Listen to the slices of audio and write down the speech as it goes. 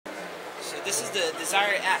this is the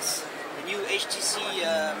Desire S, the new HTC,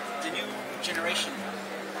 the new generation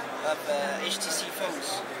of HTC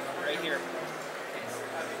phones, right here.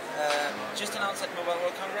 Just announced at Mobile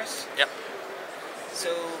World Congress. Yep. So,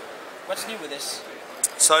 what's new with this?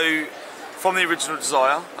 So, from the original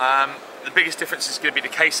Desire, the biggest difference is going to be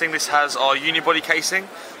the casing. This has our unibody casing,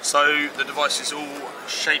 so the device is all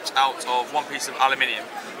shaped out of one piece of aluminium.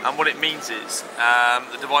 And what it means is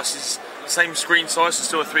the device is same screen size, so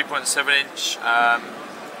still a 3.7-inch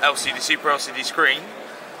LCD, Super LCD screen,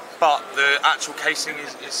 but the actual casing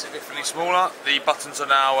is significantly smaller. The buttons are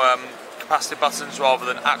now capacitive buttons rather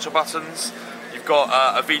than actual buttons. You've got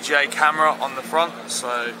a VGA camera on the front,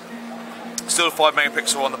 so still a 5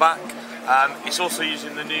 megapixel on the back. It's also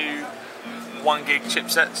using the new 1 gig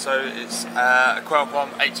chipset, so it's a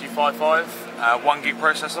Qualcomm MSM8255 1 gig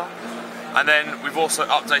processor. And then we've also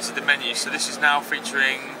updated the menu, so this is now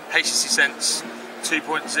featuring HTC Sense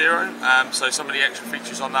 2.0, so some of the extra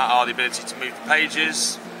features on that are the ability to move the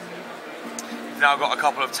pages. You've now got a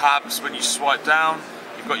couple of tabs when you swipe down.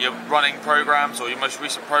 You've got your running programs or your most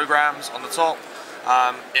recent programs on the top.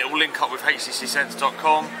 It will link up with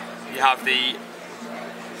HTCSense.com. You have the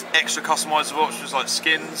extra customizable options like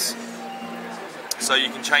skins, so you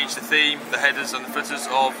can change the theme, the headers and the footers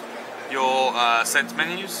of your Sense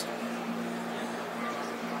menus.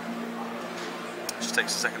 Just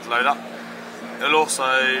takes a second to load up. It'll also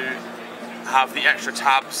have the extra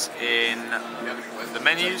tabs in the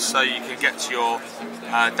menus, so you can get to your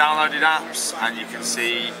downloaded apps, and you can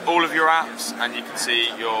see all of your apps, and you can see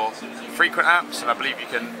your frequent apps, and I believe you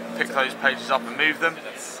can pick those pages up and move them.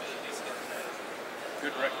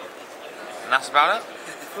 And that's about it.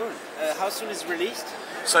 Cool. How soon is it released?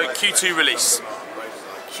 So Q2 release.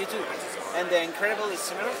 Q2. And the Incredible is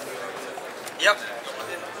similar? Yep.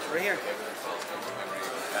 Right here.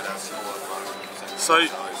 So,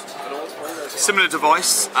 similar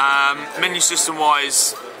device, menu system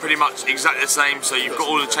wise pretty much exactly the same, so you've got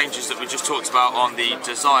all the changes that we just talked about on the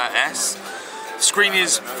Desire S. Screen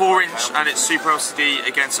is 4-inch and it's Super LCD,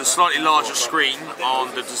 again, so slightly larger screen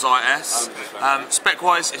on the Desire S. Spec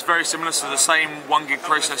wise it's very similar, so the same 1 gig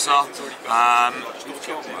processor,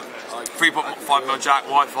 3.5mm jack,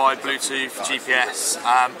 Wi-Fi, Bluetooth, GPS,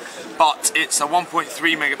 but it's a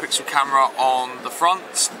 1.3 megapixel camera on the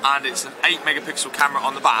front and it's an 8 megapixel camera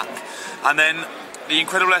on the back. And then the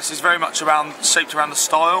Incredible S is very much shaped around the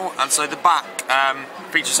style, and so the back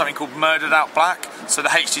features something called murdered out black. So the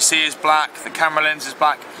HTC is black, the camera lens is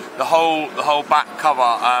black, the whole back cover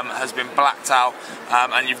has been blacked out,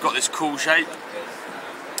 and you've got this cool shape.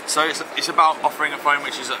 So it's about offering a phone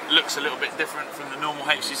which looks a little bit different from the normal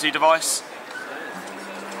HTC device.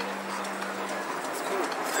 That's cool.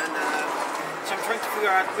 And so I'm trying to figure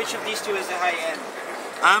out which of these two is the high end.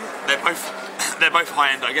 They're both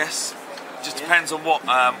high end, I guess. Just depends on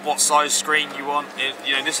what size screen you want.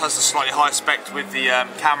 This has a slightly higher spec with the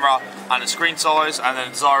camera and the screen size, and then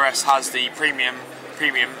Desire S has the premium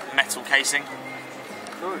metal casing.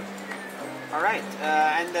 Cool. All right.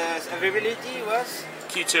 And availability was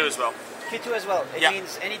Q2 as well. Q2 as well. It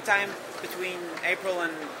means any time between April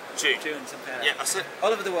and June, something like that. Yeah, that's it.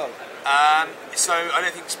 All over the world. So I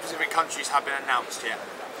don't think specific countries have been announced yet.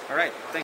 All right. Thanks.